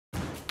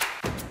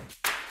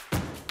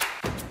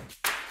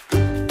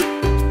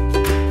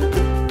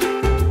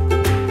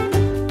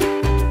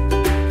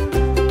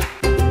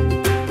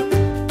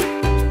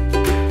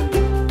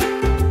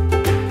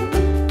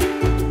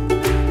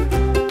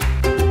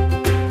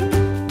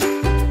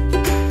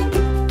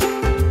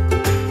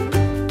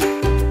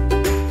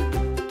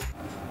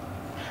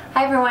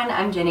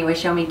Jenny with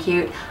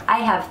ShowMeCute. I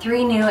have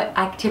 3 new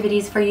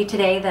activities for you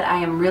today that I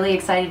am really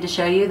excited to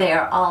show you. They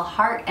are all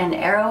heart and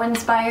arrow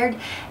inspired,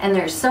 and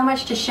there's so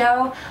much to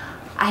show.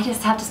 I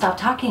just have to stop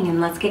talking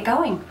and let's get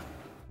going.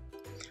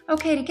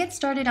 Okay, to get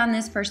started on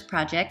this first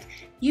project,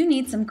 you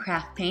need some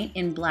craft paint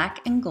in black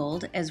and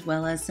gold, as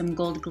well as some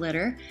gold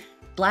glitter,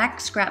 black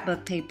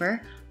scrapbook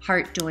paper,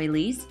 heart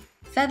doilies,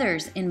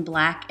 feathers in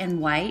black and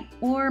white,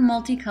 or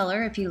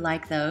multicolor if you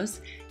like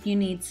those. You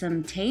need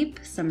some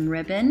tape, some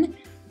ribbon,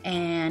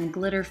 and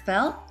glitter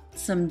felt,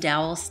 some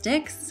dowel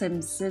sticks,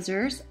 some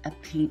scissors, a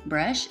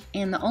paintbrush,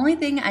 and the only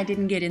thing I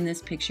didn't get in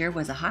this picture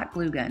was a hot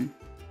glue gun.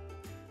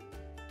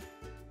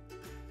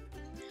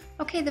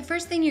 Okay, the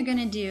first thing you're going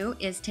to do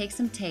is take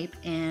some tape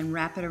and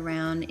wrap it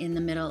around in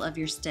the middle of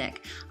your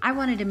stick. I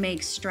wanted to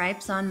make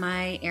stripes on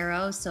my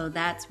arrow, so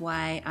that's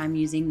why I'm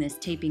using this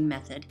taping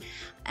method.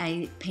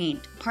 I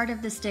paint part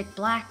of the stick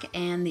black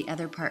and the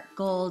other part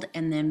gold,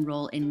 and then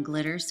roll in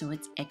glitter so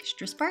it's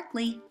extra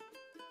sparkly.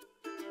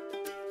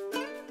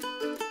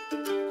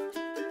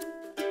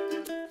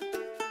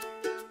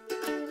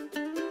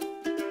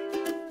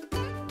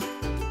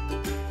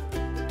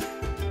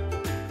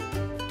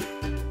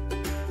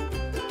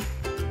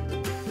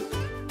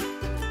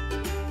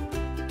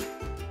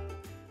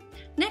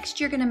 Next,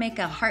 you're going to make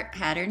a heart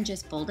pattern.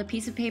 Just fold a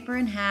piece of paper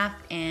in half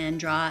and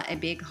draw a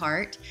big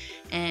heart.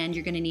 And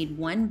you're going to need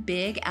 1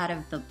 big out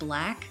of the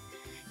black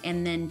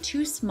and then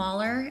 2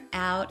 smaller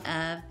out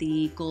of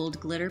the gold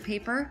glitter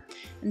paper.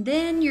 And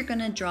then you're going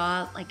to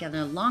draw like an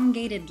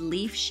elongated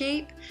leaf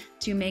shape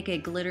to make a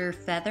glitter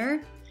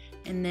feather.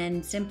 And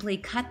then simply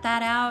cut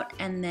that out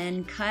and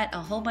then cut a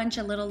whole bunch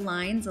of little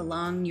lines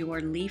along your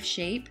leaf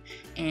shape,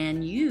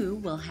 and you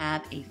will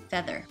have a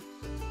feather.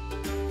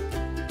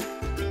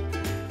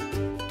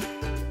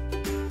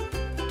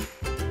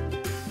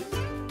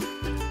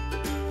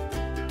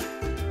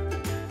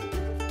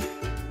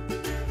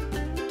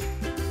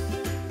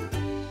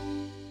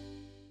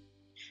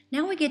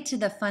 Now we get to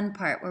the fun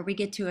part where we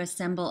get to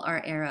assemble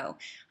our arrow.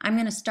 I'm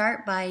going to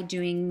start by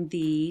doing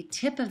the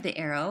tip of the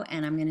arrow,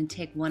 and I'm going to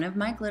take one of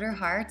my glitter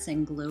hearts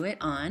and glue it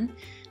on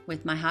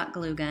with my hot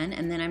glue gun,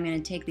 and then I'm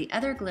going to take the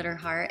other glitter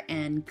heart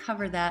and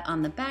cover that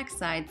on the back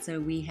side so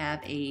we have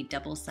a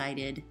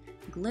double-sided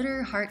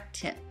glitter heart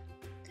tip.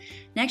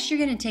 Next, you're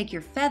going to take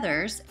your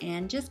feathers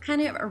and just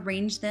kind of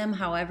arrange them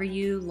however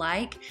you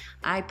like.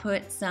 I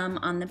put some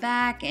on the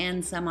back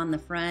and some on the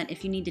front.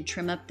 If you need to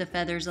trim up the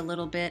feathers a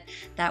little bit,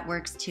 that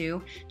works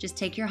too. Just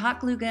take your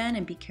hot glue gun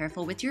and be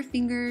careful with your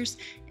fingers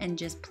and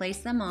just place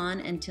them on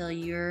until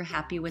you're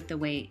happy with the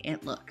way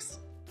it looks.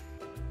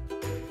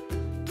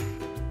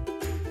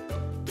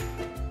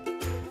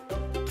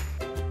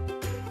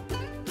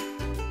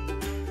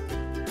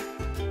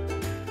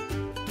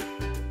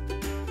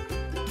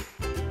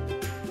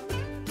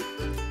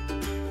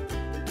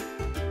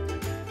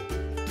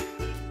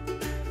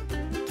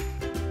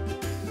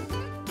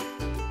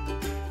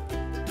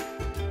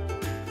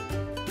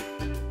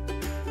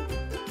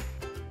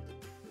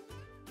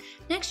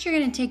 Next, you're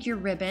going to take your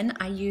ribbon.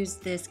 I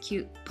used this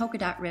cute polka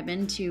dot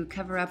ribbon to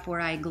cover up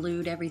where I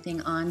glued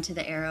everything onto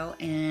the arrow,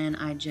 and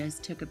I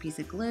just took a piece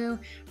of glue,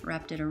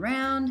 wrapped it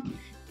around,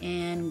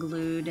 and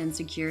glued and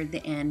secured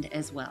the end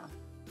as well.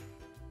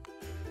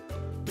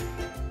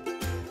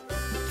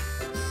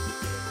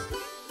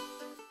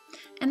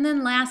 And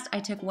then last, I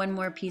took one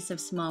more piece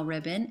of small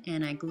ribbon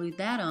and I glued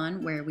that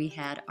on where we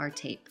had our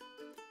tape.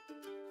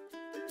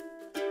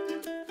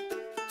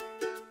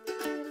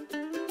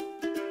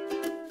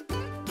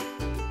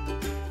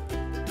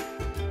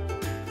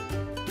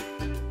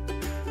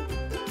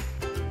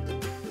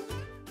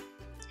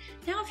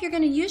 If you're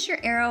going to use your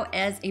arrow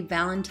as a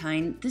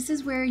Valentine, this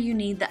is where you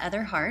need the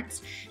other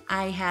hearts.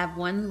 I have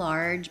 1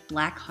 large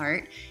black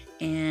heart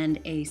and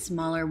a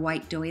smaller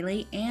white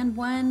doily and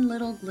 1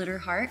 little glitter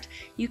heart.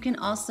 You can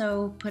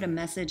also put a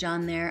message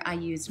on there. I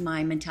used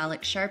my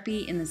metallic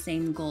Sharpie in the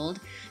same gold,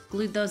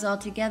 glued those all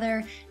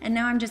together, and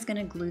now I'm just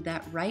going to glue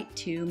that right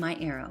to my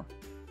arrow.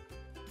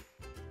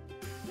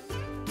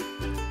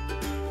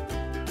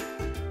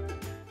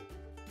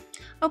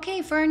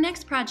 Okay, for our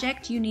next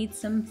project, you need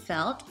some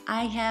felt.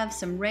 I have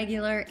some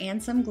regular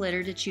and some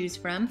glitter to choose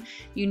from.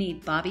 You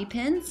need bobby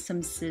pins,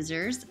 some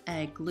scissors,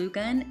 a glue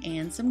gun,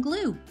 and some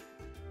glue.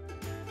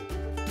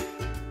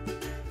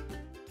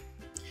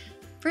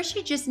 First,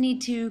 you just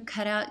need to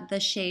cut out the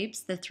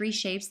shapes, the 3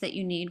 shapes that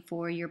you need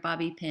for your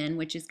bobby pin,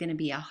 which is going to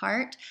be a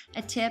heart,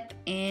 a tip,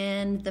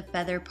 and the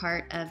feather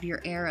part of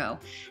your arrow.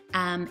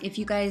 If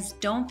you guys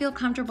don't feel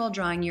comfortable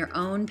drawing your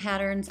own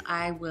patterns,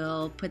 I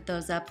will put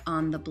those up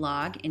on the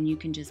blog and you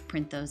can just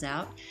print those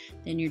out.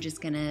 Then you're just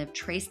going to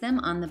trace them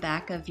on the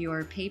back of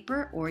your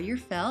paper or your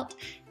felt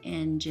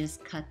and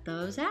just cut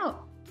those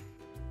out.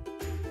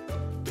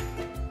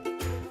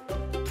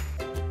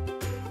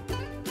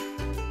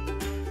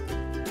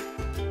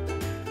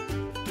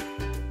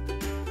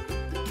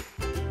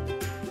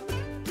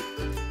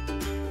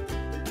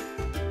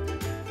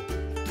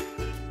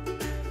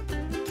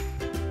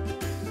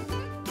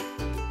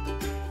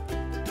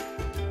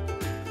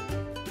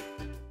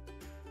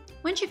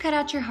 Once you cut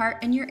out your heart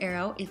and your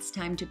arrow, it's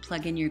time to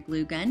plug in your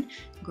glue gun,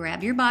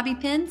 grab your bobby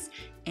pins,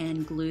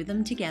 and glue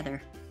them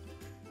together.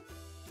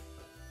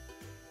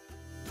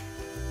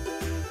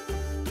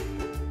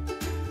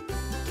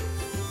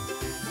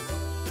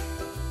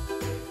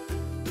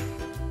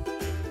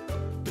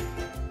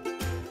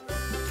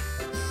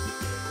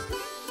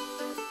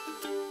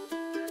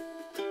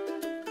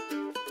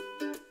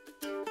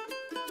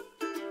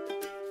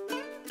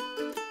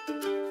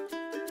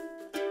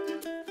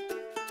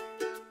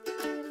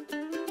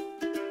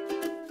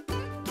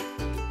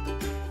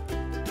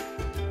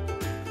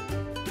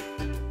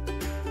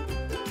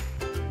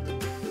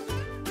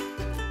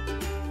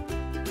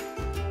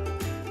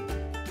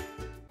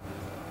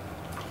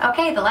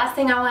 Okay, the last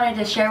thing I wanted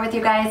to share with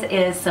you guys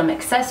is some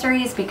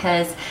accessories,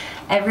 because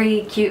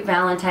every cute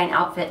Valentine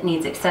outfit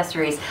needs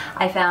accessories.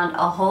 I found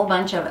a whole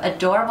bunch of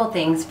adorable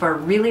things for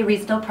really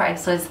reasonable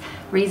prices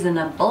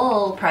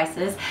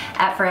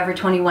at Forever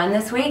 21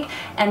 this week.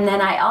 And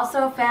then I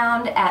also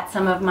found at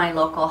some of my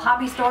local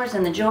hobby stores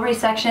in the jewelry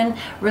section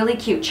really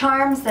cute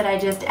charms that I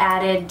just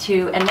added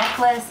to a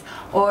necklace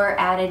or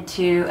added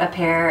to a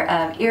pair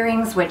of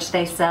earrings, which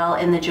they sell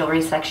in the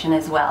jewelry section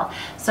as well.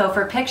 So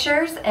for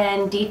pictures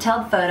and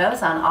detailed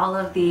photos on all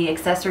of the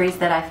accessories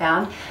that I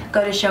found,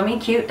 go to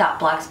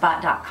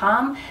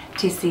showmecute.blogspot.com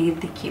to see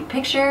the cute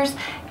pictures.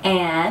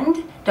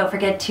 And don't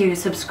forget to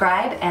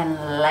subscribe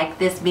and like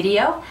this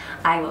video.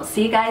 I will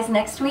see you guys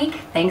next week.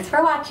 Thanks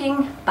for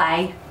watching.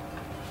 Bye.